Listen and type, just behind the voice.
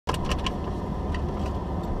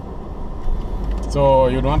So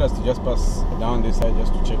you'd want us to just pass down this side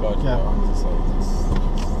just to check out on this side.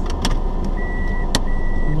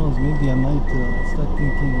 Who knows? Maybe I might start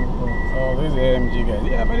thinking about. Oh, these AMG guys.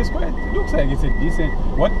 Yeah, but it looks like it's a decent.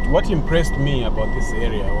 What impressed me about this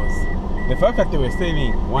area was the fact that they were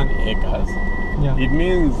selling 1 acres. Yeah. It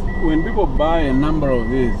means when people buy a number of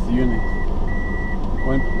these units,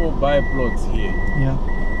 when people buy plots here,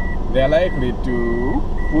 they're likely to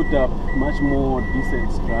put up much more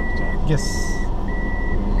decent structure. Yes.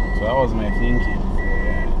 So that was my thinking.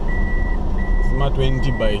 Smart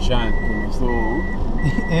 20 by Shan. So.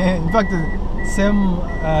 In fact, same.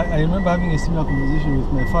 I remember having a similar conversation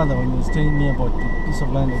with my father when he was telling me about the piece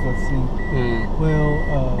of land I got saying.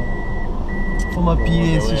 Former PA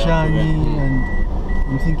Shishani, and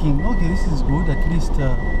I'm thinking, okay, this is good. At least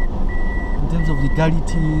in terms of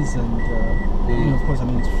legalities and you know, of course, I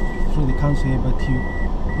mean, it's through the council here, but you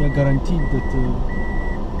are guaranteed that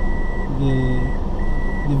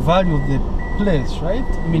the value of the place, right?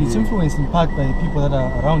 I mean, it's influenced in part by people that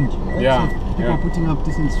are around you, right? Yeah. So people putting up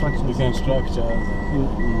decent structures. Decent structures. Yeah.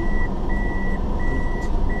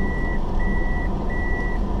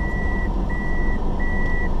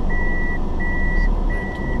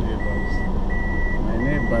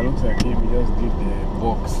 But looks like he just did the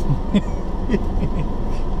box.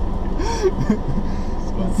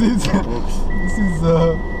 This is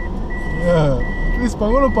yeah. At least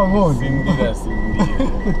Pangon. Cindy. I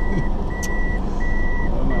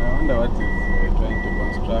wonder what is trying to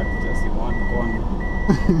construct just in one corner.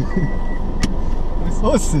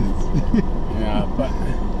 Resources. Yeah, but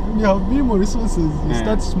when you have minimal resources, you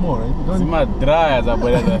start small, right? You don't. it's dry as a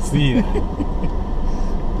sea.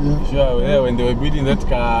 Yeah. Sure, yeah, when they were building that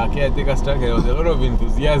caretaker structure, there was a lot of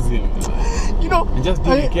enthusiasm. You know, and just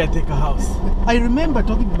doing a caretaker house. I remember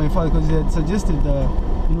talking to my father because he had suggested, you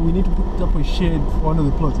know, we need to put up a shed for one of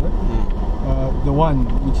the plots, right? The one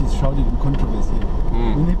which is shrouded in controversy.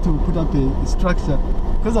 We need to put up a structure.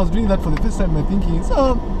 Because I was doing that for the first time, I'm thinking,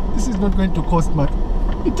 so this is not going to cost much.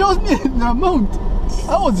 He tells me the amount.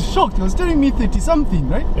 I was shocked. He was telling me 30 something,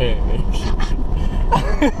 right?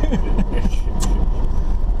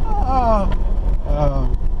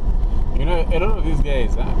 You know, a lot of these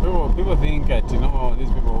guys, people think that, you know,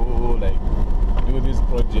 these people who like do these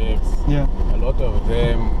projects, a lot of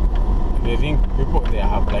them, they think they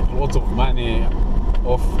have like lots of money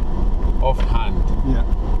off hand.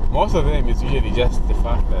 Most of them is usually just the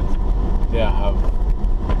fact that they have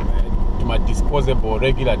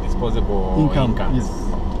regular disposable income. Yes.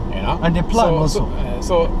 You know? And a plan also.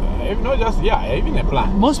 So not just, even a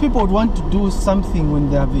plan. Most people would want to do something when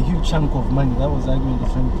they have a huge chunk of money. That was the argument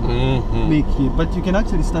they're trying to make here. But you can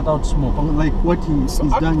actually start out small, like what he's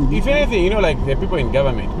done. If anything, you know, like the people in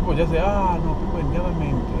government, people just say, no, people in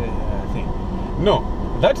government thing. No,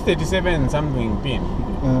 that 37 something pin,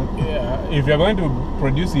 if you're going to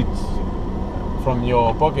produce it from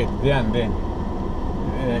your pocket there and then,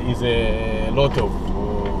 is a lot of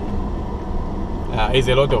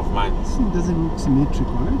money. It doesn't look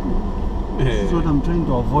symmetrical, right? This is what I'm trying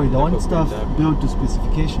to avoid. I want stuff built to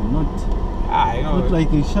specification, not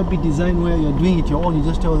like a shabby design where you're doing it your own. You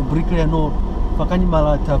just tell the bricklayer, no, fakani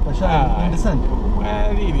malata, pasha. You understand?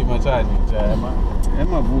 Really much. I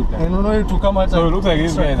don't know to come out. So it looks like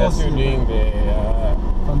these guys are still doing the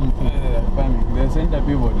farming. The center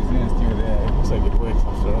people is still there. It looks like it works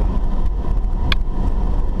after all.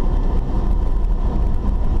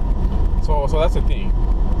 So that's the thing.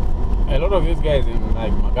 A lot of these guys in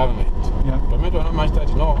like my government,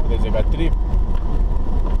 there's like a trip.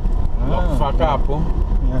 Fuck up.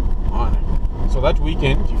 So that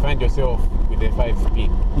weekend you find yourself with a 5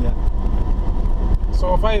 pin.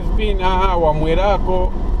 So 5 pin,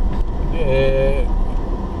 wamwerako,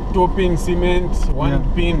 2 pin cement,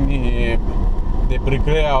 1 pin the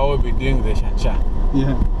bricklayer will be doing the shansha.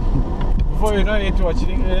 Before you know it,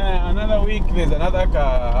 another week there's another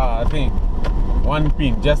thing, 1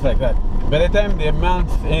 pin, just like that. By the time the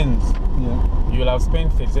month ends, you'll have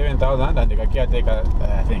spent 37,000 and the caretaker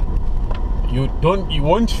thing. You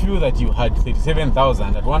won't feel that you had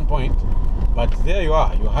 37,000 at one point, but there you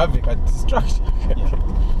are. You have a structure.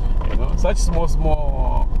 You know, such small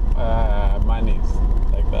monies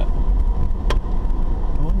like that.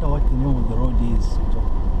 I wonder what the name of the road is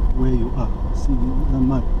where you are. See the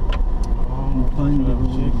map. Mupane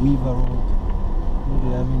Road, Weaver Road. Maybe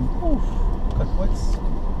I mean, look at what's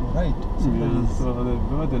right. So they've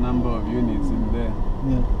got a number of units in there.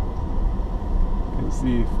 You can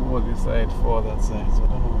see 4 this side, 4 that side. So I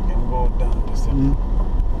don't know, we can go down this side.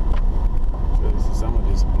 So this is some of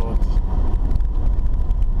this plot.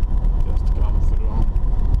 Just come through.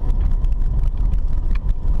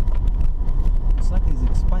 It's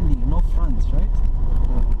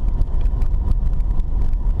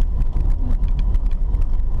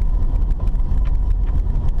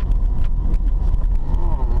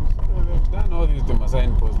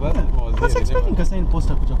expecting a sign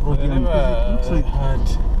poster kuja program. It looks like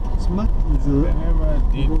smart is they never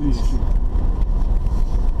did this.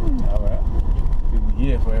 Been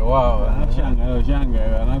here for a while. Make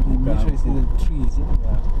sure you see the trees.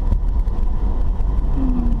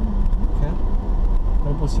 Okay.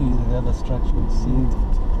 People see the other structure. See it.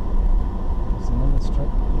 There's another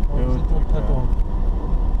structure. Or is it not that one?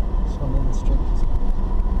 So another structure.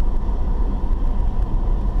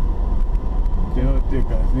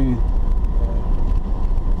 Very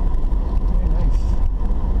nice.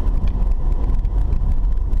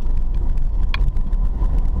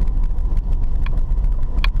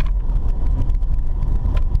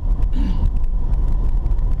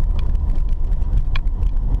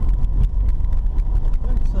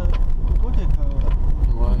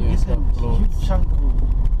 Huge chunk of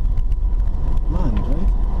land, right?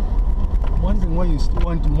 Wondering why you still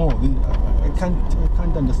want more. I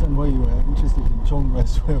can't understand why you are interested in Chonga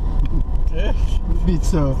as well. Maybe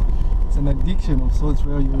it's an addiction of sorts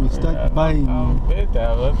where you start buying.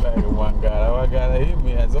 Better, like Wangara hit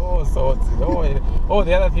me as all sorts. Oh,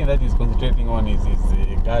 the other thing that he's concentrating on is his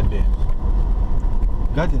garden.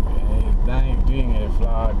 Garden? He's doing a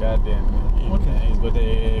flower garden. Okay. He's got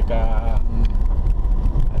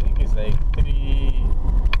I think it's like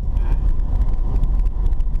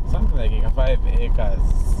something like 5 acres.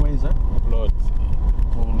 Where is that? Plot.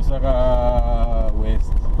 Lusaka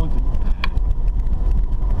West. Okay.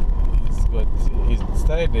 He's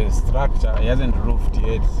started the structure. He hasn't roofed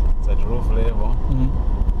yet. It's at roof level.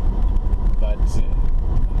 But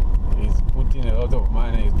he's putting a lot of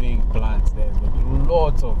money. He's doing plants there. He's got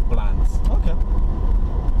lots of plants. Okay.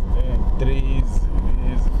 And trees,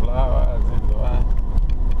 flowers, and so on.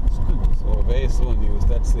 It's good. So very soon you will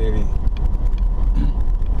start selling.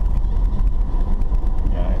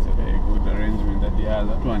 Yeah, it's a very good arrangement that he has.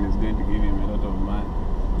 That one is going to give him a lot of money.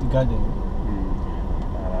 The garden.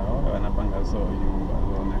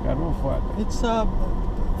 It's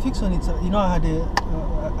fix on it. You know,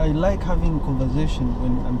 I like having conversation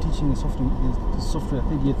when I'm teaching a software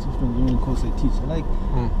 3rd year software engineering course I teach. I like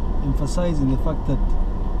emphasizing the fact that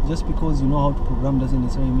just because you know how to program doesn't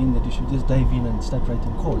necessarily mean that you should just dive in and start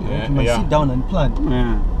writing code. Right? You must sit down and plan.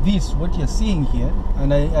 This, what you're seeing here,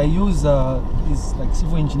 and I use these like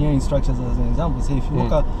civil engineering structures as an example. Say if you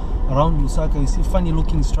walk around Lusaka, you see funny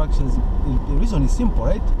looking structures. The reason is simple,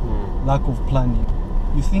 right? Lack of planning.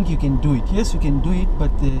 You think you can do it. Yes, you can do it,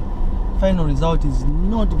 but the final result is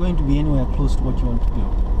not going to be anywhere close to what you want to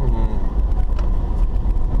build.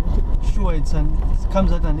 Sure, it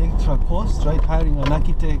comes at an extra cost, right? Hiring an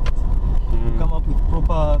architect, you come up with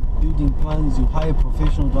proper building plans, you hire a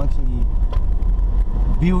professional to actually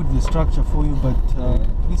build the structure for you, but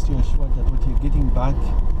at least you're assured that what you're getting back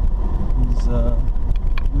is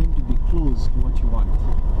going to be close to what you want.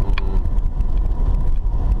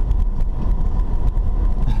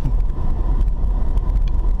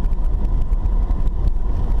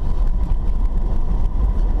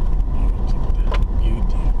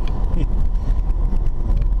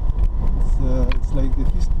 It's like the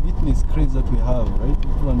fitness craze that we have, right?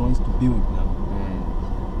 Everyone wants to build now.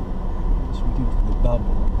 Just waiting for the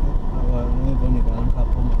bubble.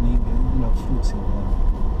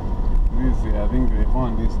 Fruits in there. I think they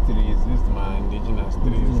found these trees. These are my indigenous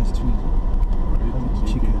trees. Indigenous trees.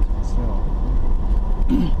 Chickens as well.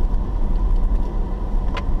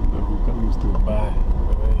 Who comes to buy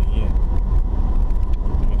over here?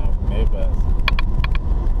 We have neighbors.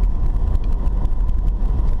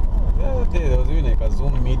 The other day there was even like a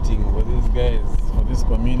Zoom meeting for these guys, for this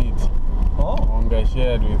community. Oh. Onga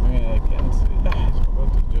shared with me. I can't say that. I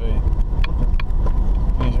forgot to join.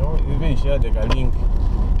 He even shared like a link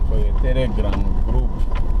for a Telegram group.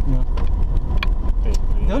 Yeah.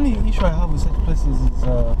 The only issue I have with such places is,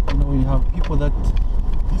 when you have people that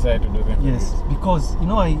decide to do things. Yes, because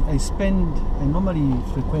I normally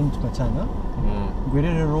frequent Machana,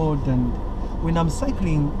 Guerrero Road, and when I'm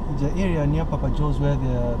cycling the area near Papa Joe's where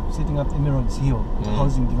they're setting up Emerald's Hill,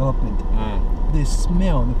 housing development, the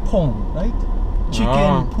smell, the pong, right?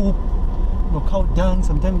 Chicken, poop, cow dung,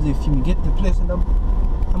 sometimes they fumigate the place, and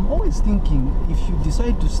I'm always thinking, if you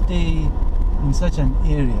decide to stay in such an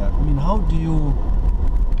area, I mean, how do you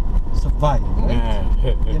survive, right?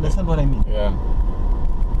 You understand what I mean? Yeah.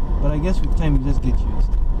 But I guess with time you just get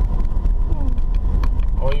used.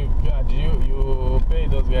 Or you pay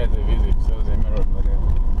those guys a visit, so the Emerald, whatever.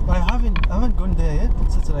 I haven't gone there yet.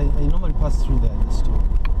 It's just that I normally pass through there just to,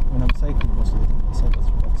 when I'm cycling most of the time, I cycle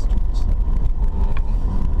through that street. So.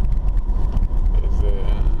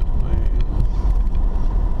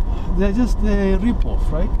 They're just a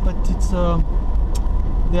rip-off, right? But it's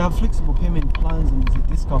They have flexible payment plans, and there's a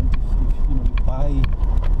discount if you know you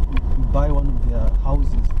buy one of their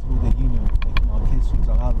houses through the union, like in our case with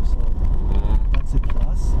Zalalo. So that's a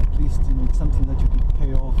plus. At least you know it's something that you could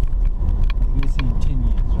pay off, like let's say in 10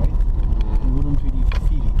 years, right? You wouldn't really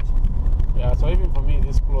feel it. Yeah. So even for me,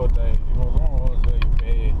 this plot, it was one of those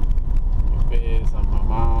where you pay some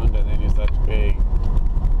amount and then you start paying.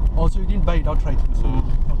 Also, you didn't buy it outright. So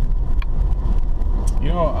okay. You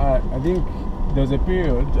know, I think there was a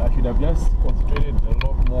period I should have just concentrated a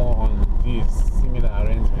lot more on these similar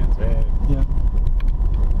arrangements where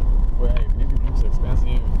even if it looks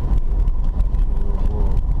expensive,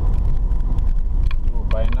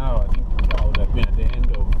 by now I think I would have been at the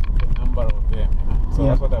end of a number of them. You know? So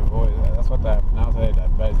that's what I've now started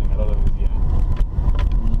advising a lot of these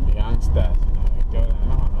youngsters. You know, I tell them,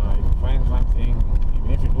 no, if you find something,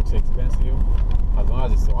 even if it looks expensive, as long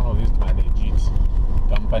as it's one of these legit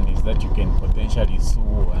companies that you can potentially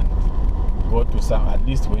sue and go to some, at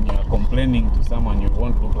least when you are complaining to someone, you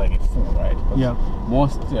won't look like a fool, right? Yeah.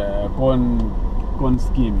 Most con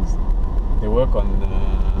schemes, they work on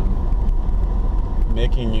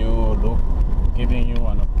making you look, giving you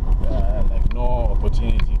like no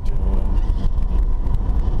opportunity to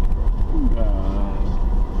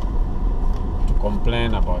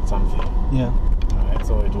complain about something. Yeah.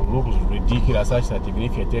 So it will look ridiculous such that even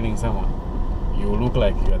if you're telling someone, you look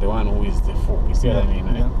like you're the one who is the fool. You see what I mean,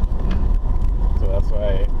 right? Yeah. So that's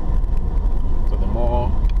why, so the more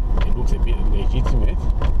it looks a bit legitimate,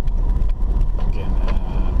 you can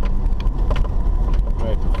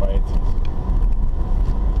try to fight it.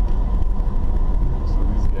 So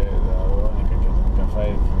these guys are like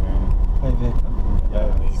 5 acre.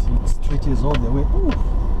 It stretches all the way. Ooh.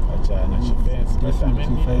 Fence. But I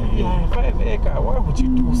mean, 5 acre, why would you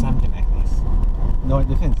do something like this? No, it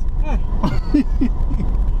depends. Yeah.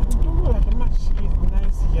 Do like a much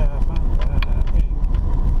nice here,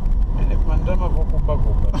 and if Mandama Vokuba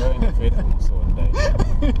go in the faith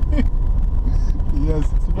yes,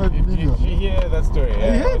 it's 5 million. Did you hear that story? I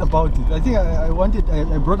heard about it. I think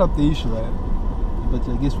I brought up the issue, right? But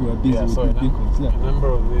I guess we were busy with the vehicles. A number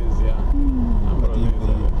of these, Number of these.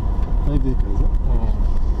 5 acres, huh?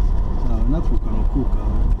 In Africa, no cook,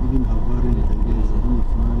 even have a rent, I guess. I don't know if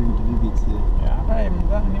rent, maybe it's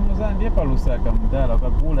ni muzandi hapa Lusaka mdala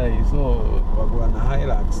wakakula hizo wagua na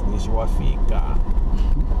Hilux nishiwafika.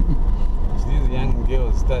 These young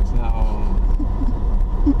girls start now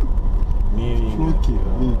meeting. Okay,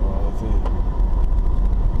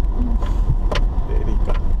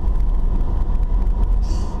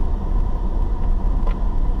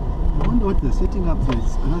 I wonder what they're setting up there.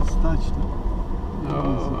 It's grass thatched. It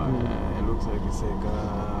looks like it's like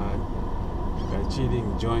a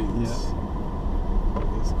chilling joint. This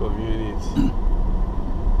community.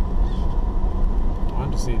 I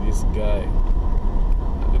want to see this guy. I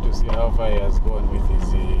want to see how far he has gone with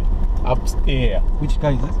his upstairs. Which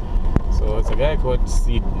guy is this? So it's a guy called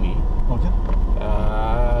Sydney. Okay.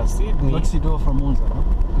 Sydney. Not Sido from Monza, no?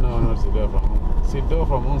 No, not Sido from Monza. Sido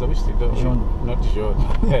from Monza, which Sido? John. Not John.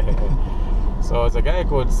 So it's a guy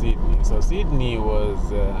called Sydney. So Sydney was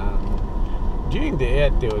during the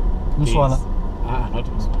Airtel days. Muswala. Not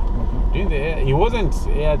Muswala. During the he wasn't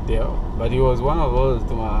Airtel, but he was one of those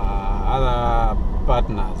other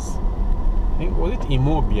partners. I think was it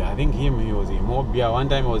Immobia? I think he was Immobia. One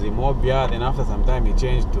time he was Immobia. Then after some time he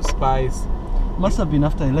changed to Spice. Must have been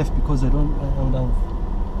after I left because I would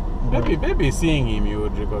have. Maybe seeing him you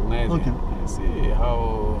would recognize him. I see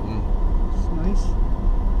how. It's nice.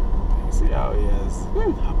 See how he is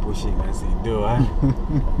pushing as he do, huh?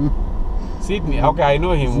 Sydney, okay, I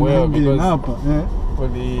know him well because for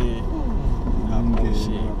the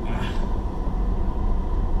pushing.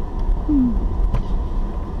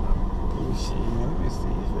 Pushing. Let me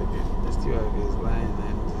see if I can still have his line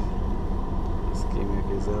and ask him if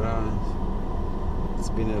he's around. It's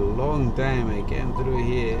been a long time I came through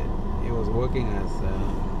here. He was working as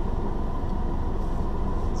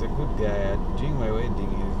he's a good guy. During my wedding,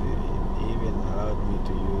 he even allowed me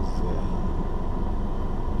to use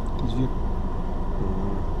his vehicle.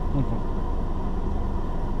 Okay.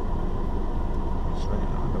 Which line?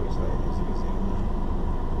 I wonder which line he's using now.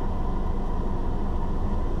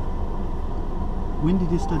 When did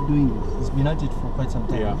he start doing this? He's been at it for quite some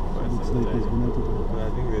time. Yeah, looks like he's been at it. But I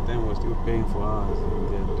think the time was still paying for hours.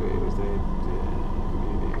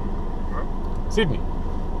 Sydney.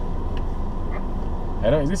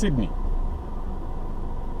 Hello, is this Sydney?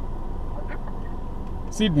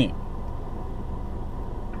 Sydney.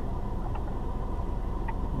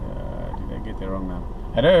 Did I get the wrong number?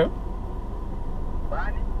 Hello?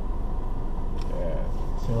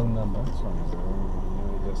 It's the wrong number. This one is the wrong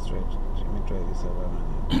number. just try. Let me try this other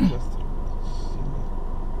one. Just.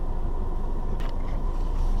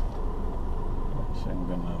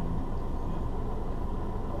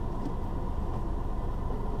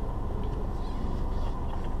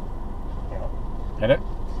 Hello?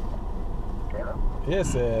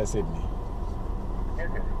 Yes, Sydney.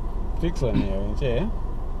 Fix on here,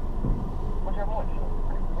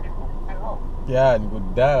 yeah, ni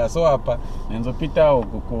kudala. So hapa nenzopita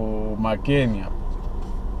huku Makeni hapa.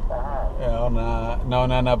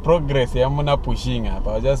 Naona na progress ya muna pushing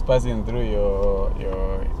hapa. I was just passing through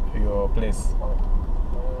your place.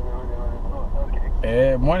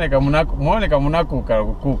 Muone kama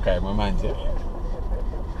kukuka mamanje.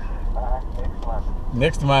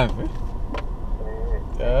 Next month.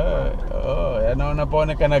 Naona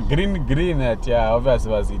paonekana green ati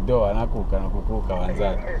obviously wazido anakuka na kukuka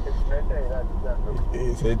wanzani.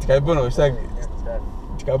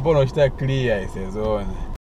 Tikabona ushita clear isezona.